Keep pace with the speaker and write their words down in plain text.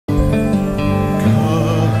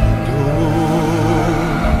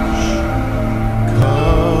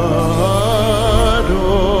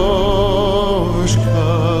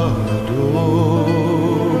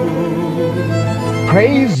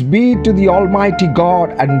to the Almighty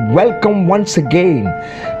God and welcome once again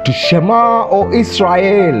to Shma, O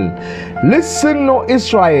Israel. Listen, O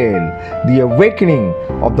Israel, the awakening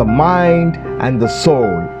of the mind and the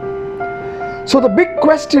soul. So the big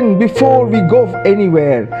question before we go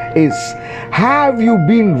anywhere is, have you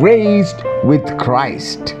been raised with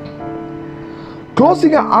Christ?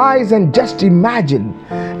 Closing our eyes and just imagine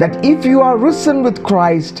that if you are risen with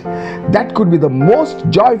Christ, that could be the most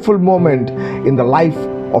joyful moment in the life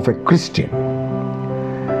of a Christian.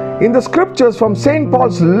 In the scriptures from St.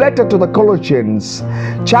 Paul's letter to the Colossians,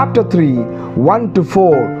 chapter 3,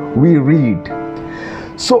 1-4, we read,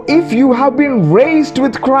 "So if you have been raised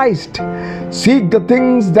with Christ, seek the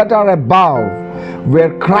things that are above,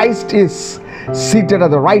 where Christ is seated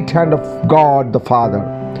at the right hand of God the Father.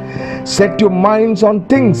 Set your minds on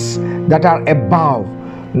things that are above,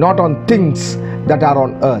 not on things that are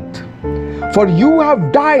on earth. For you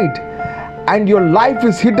have died, and your life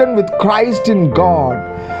is hidden with Christ in God.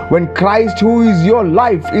 When Christ, who is your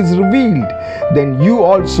life, is revealed, then you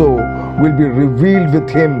also will be revealed with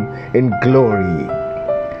him in glory."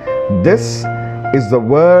 This is the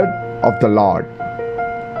word of the Lord.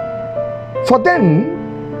 For then,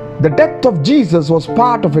 the death of Jesus was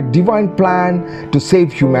part of a divine plan to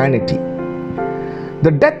save humanity.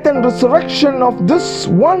 The death and resurrection of this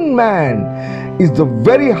one man is the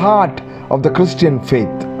very heart of the Christian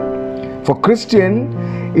faith. For Christian,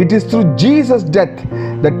 it is through Jesus' death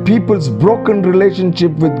that people's broken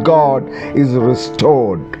relationship with God is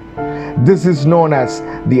restored. This is known as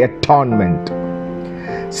the atonement.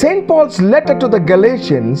 St. Paul's letter to the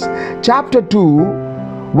Galatians, chapter 2,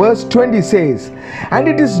 verse 20 says, "And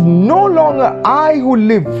it is no longer I who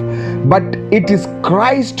live, but it is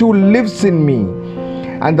Christ who lives in me.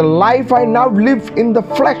 And the life I now live in the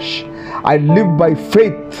flesh, I live by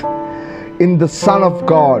faith in the Son of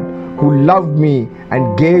God, who loved me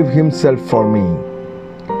and gave himself for me."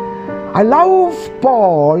 I love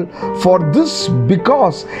Paul for this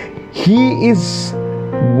because he is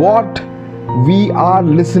what we are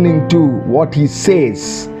listening to, what he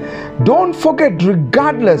says. Don't forget,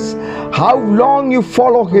 regardless how long you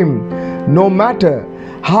follow him, no matter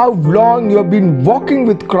how long you have been walking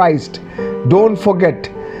with Christ, don't forget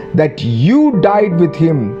that you died with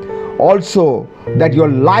him. Also, that your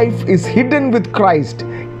life is hidden with Christ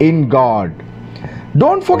in God.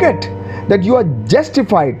 Don't forget that you are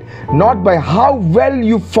justified not by how well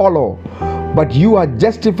you follow, but you are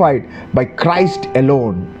justified by Christ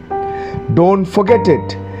alone. Don't forget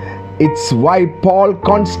it. It's why Paul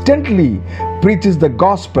constantly preaches the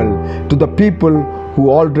gospel to the people who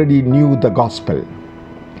already knew the gospel.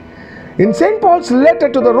 In St. Paul's letter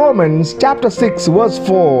to the Romans, chapter 6, verse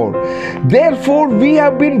 4, "Therefore we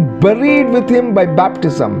have been buried with him by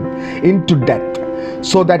baptism into death,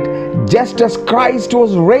 so that just as Christ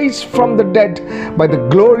was raised from the dead by the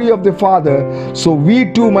glory of the Father, so we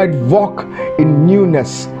too might walk in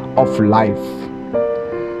newness of life."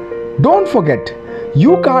 Don't forget,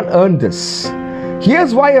 you can't earn this.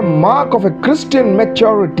 Here's why a mark of a Christian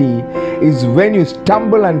maturity is when you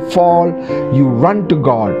stumble and fall, you run to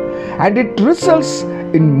God, and it results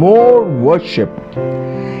in more worship.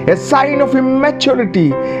 A sign of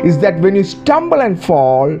immaturity is that when you stumble and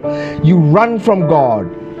fall, you run from God,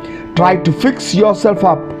 try to fix yourself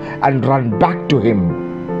up and run back to him,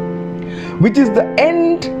 which is the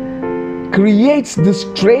end creates this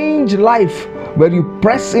strange life where you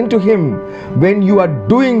press into him when you are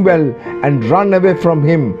doing well and run away from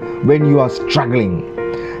him when you are struggling.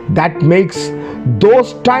 That makes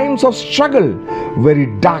those times of struggle very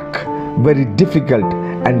dark, very difficult,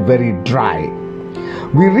 and very dry.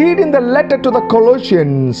 We read in the letter to the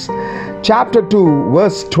Colossians, chapter 2,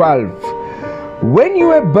 verse 12, "When you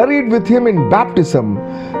were buried with him in baptism,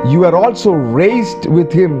 you were also raised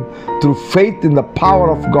with him through faith in the power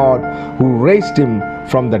of God who raised him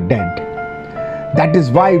from the dead." That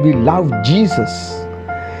is why we love Jesus.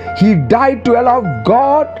 He died to allow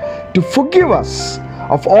God to forgive us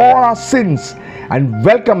of all our sins and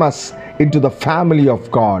welcome us into the family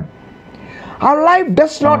of God. Our life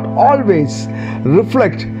does not always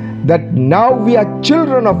reflect that now we are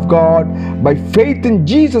children of God by faith in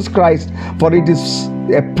Jesus Christ, for it is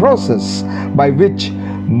a process by which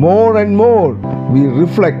more and more we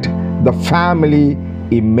reflect the family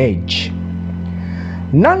image.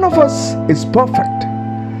 None of us is perfect.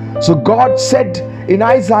 So God said in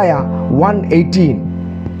Isaiah 1:18,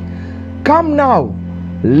 "Come now,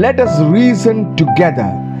 let us reason together,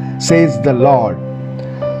 says the Lord.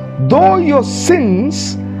 Though your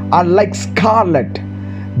sins are like scarlet,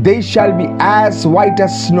 they shall be as white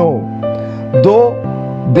as snow. Though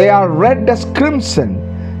they are red as crimson,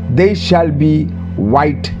 they shall be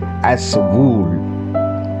white as wool.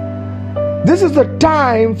 This is the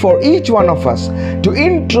time for each one of us to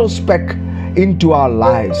introspect into our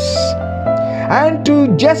lives and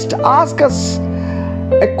to just ask us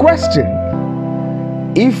a question: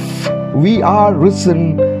 if we are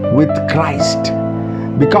risen with Christ,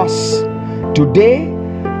 because today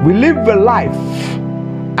we live a life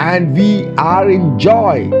and we are in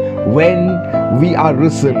joy when we are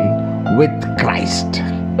risen with Christ.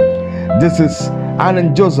 This is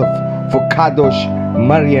Anand Joseph for Kadosh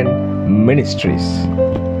Marian Ministries.